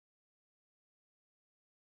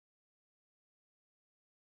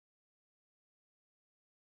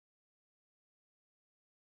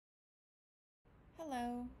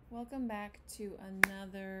Hello, welcome back to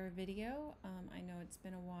another video. I know it's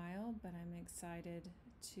been a while, but I'm excited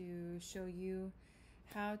to show you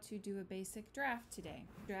how to do a basic draft today.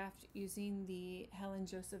 Draft using the Helen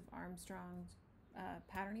Jospeh Armstrong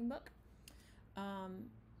patterning book.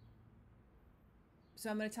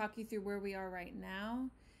 So I'm going to talk you through where we are right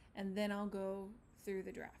now, and then I'll go through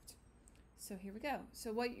the draft. So here we go.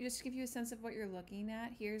 So just to give you a sense of what you're looking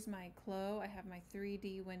at, here's my Clo. I have my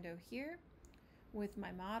 3D window here with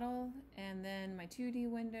my model, and then my 2D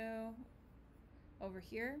window over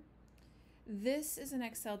here. This is an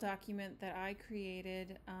Excel document that I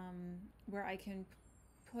created where I can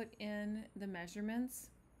put in the measurements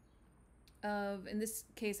of, in this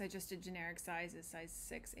case I just did generic sizes, size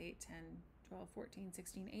 6, 8, 10, 12, 14,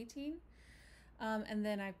 16, 18. And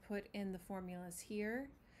then I put in the formulas here.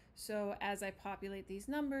 So as I populate these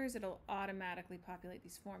numbers, it'll automatically populate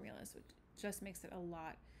these formulas, which just makes it a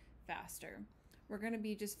lot faster. We're going to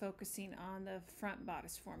be just focusing on the front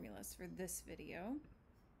bodice formulas for this video.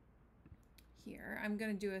 Here, I'm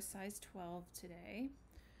going to do a size 12 today.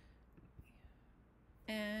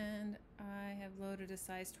 And I have loaded a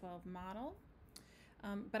size 12 model.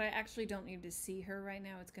 But I actually don't need to see her right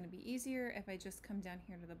now. It's going to be easier if I just come down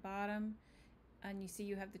here to the bottom. And you see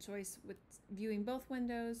you have the choice with viewing both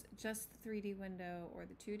windows, just the 3D window or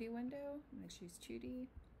the 2D window. I'm going to choose 2D.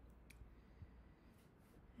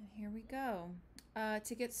 And here we go.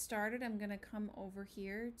 To get started, I'm going to come over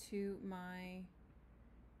here to my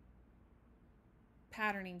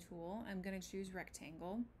patterning tool. I'm going to choose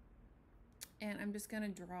rectangle. And I'm just going to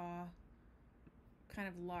draw kind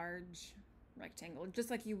of large rectangle, just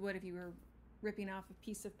like you would if you were ripping off a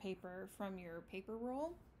piece of paper from your paper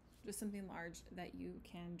roll. Just something large that you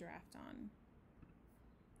can draft on.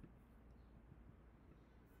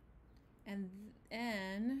 And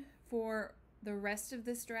then for the rest of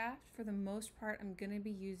this draft, for the most part, I'm going to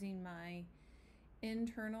be using my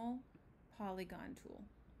internal polygon tool,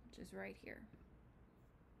 which is right here.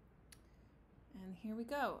 And here we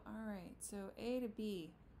go. All right, so A to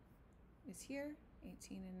B is here,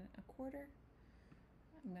 18 1/4.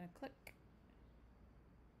 I'm going to click,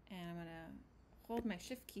 and I'm going to hold my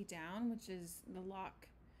shift key down, which is the lock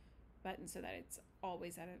button, so that it's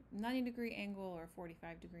always at a 90-degree angle or a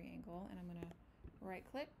 45-degree angle. And I'm going to right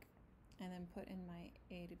click and then put in my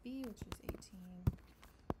A to B, which is 18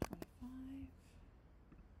 25.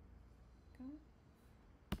 Go.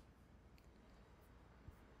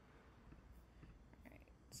 All right.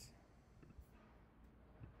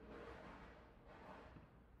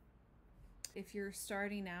 If you're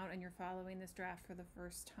starting out and you're following this draft for the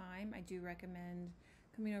first time, I do recommend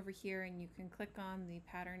coming over here and you can click on the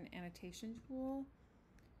pattern annotation tool.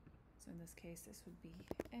 So in this case, this would be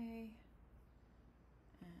A,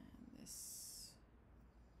 and this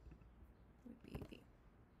would be B.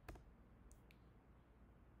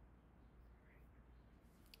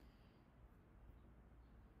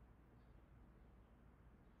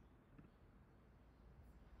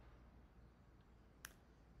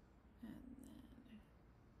 And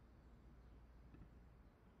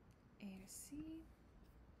then A to C.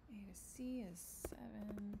 A to C is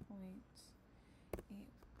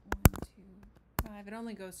 7.8125. It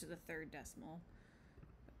only goes to the third decimal.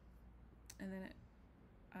 And then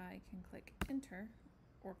I can click enter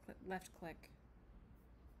or left click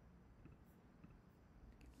to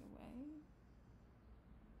get it away.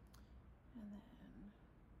 And then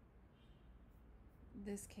in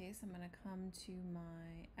this case, I'm going to come to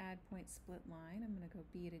my add point split line. I'm going to go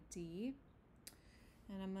B to D.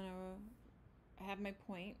 And I'm going to have my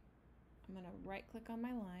point. I'm going to right click on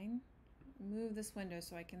my line, move this window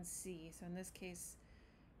so I can see. So in this case,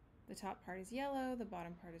 the top part is yellow, the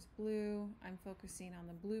bottom part is blue. I'm focusing on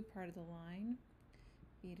the blue part of the line.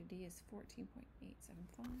 B to D is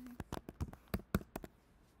 14.875.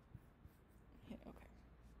 Hit OK.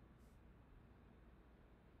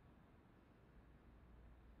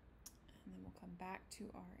 And then we'll come back to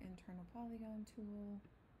our internal polygon tool.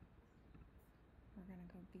 We're going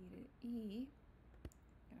to go B to E.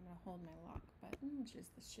 And I'm going to hold my lock button, which is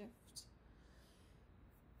the shift.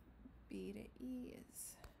 B to E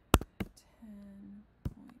is 10.625.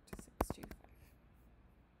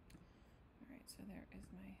 All right, so there is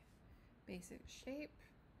my basic shape.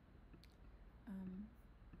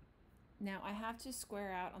 Now I have to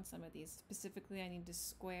square out on some of these. Specifically, I need to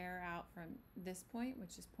square out from this point,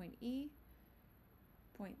 which is point E,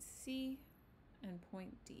 point C, and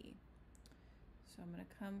point D. So I'm going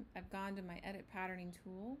to I've gone to my edit patterning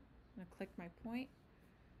tool. I'm going to click my point,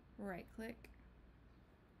 right click,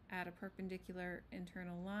 add a perpendicular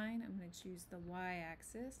internal line. I'm going to choose the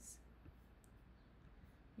y-axis.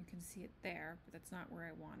 You can see it there, but that's not where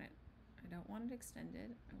I want it. I don't want it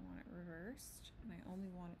extended, I want it reversed, and I only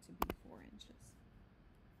want it to be 4 inches.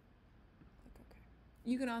 Click OK.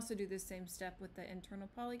 You can also do this same step with the internal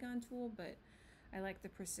polygon tool, but I like the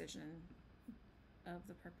precision of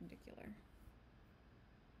the perpendicular.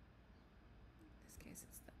 In this case,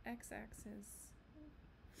 it's the x-axis.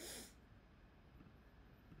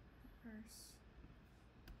 Reverse.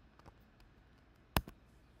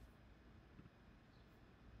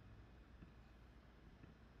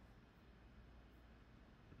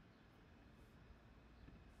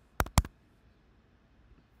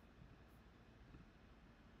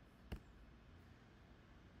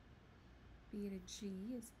 B to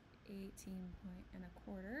G is 18.25.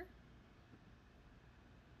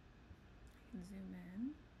 I can zoom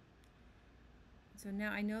in. So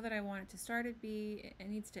now I know that I want it to start at B, it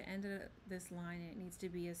needs to end at this line, and it needs to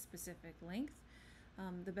be a specific length.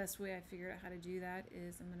 The best way I figured out how to do that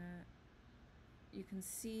is you can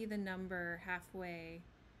see the number halfway.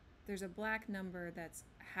 There's a black number that's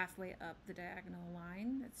halfway up the diagonal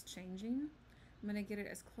line that's changing. I'm going to get it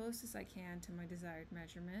as close as I can to my desired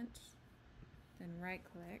measurement. Then right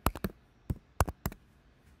click,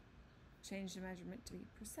 change the measurement to be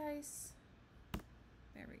precise.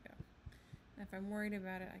 There we go. And if I'm worried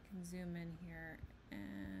about it, I can zoom in here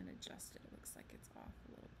and adjust it. It looks like it's off a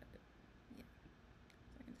little bit. Yeah.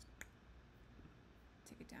 So I can just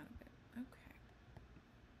take it down a bit.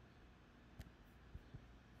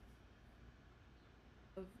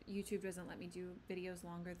 Okay. YouTube doesn't let me do videos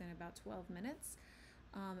longer than about 12 minutes.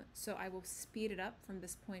 So I will speed it up from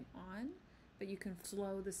this point on, but you can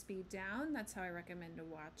slow the speed down. That's how I recommend to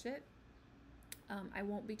watch it. I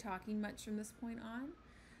won't be talking much from this point on.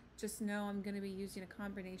 Just know I'm going to be using a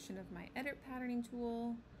combination of my edit patterning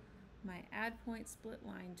tool, my add point split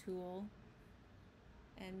line tool,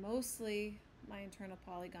 and mostly my internal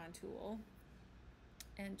polygon tool.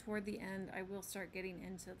 And toward the end, I will start getting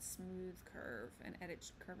into the smooth curve and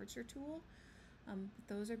edit curvature tool. But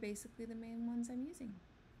those are basically the main ones I'm using.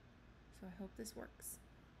 So I hope this works.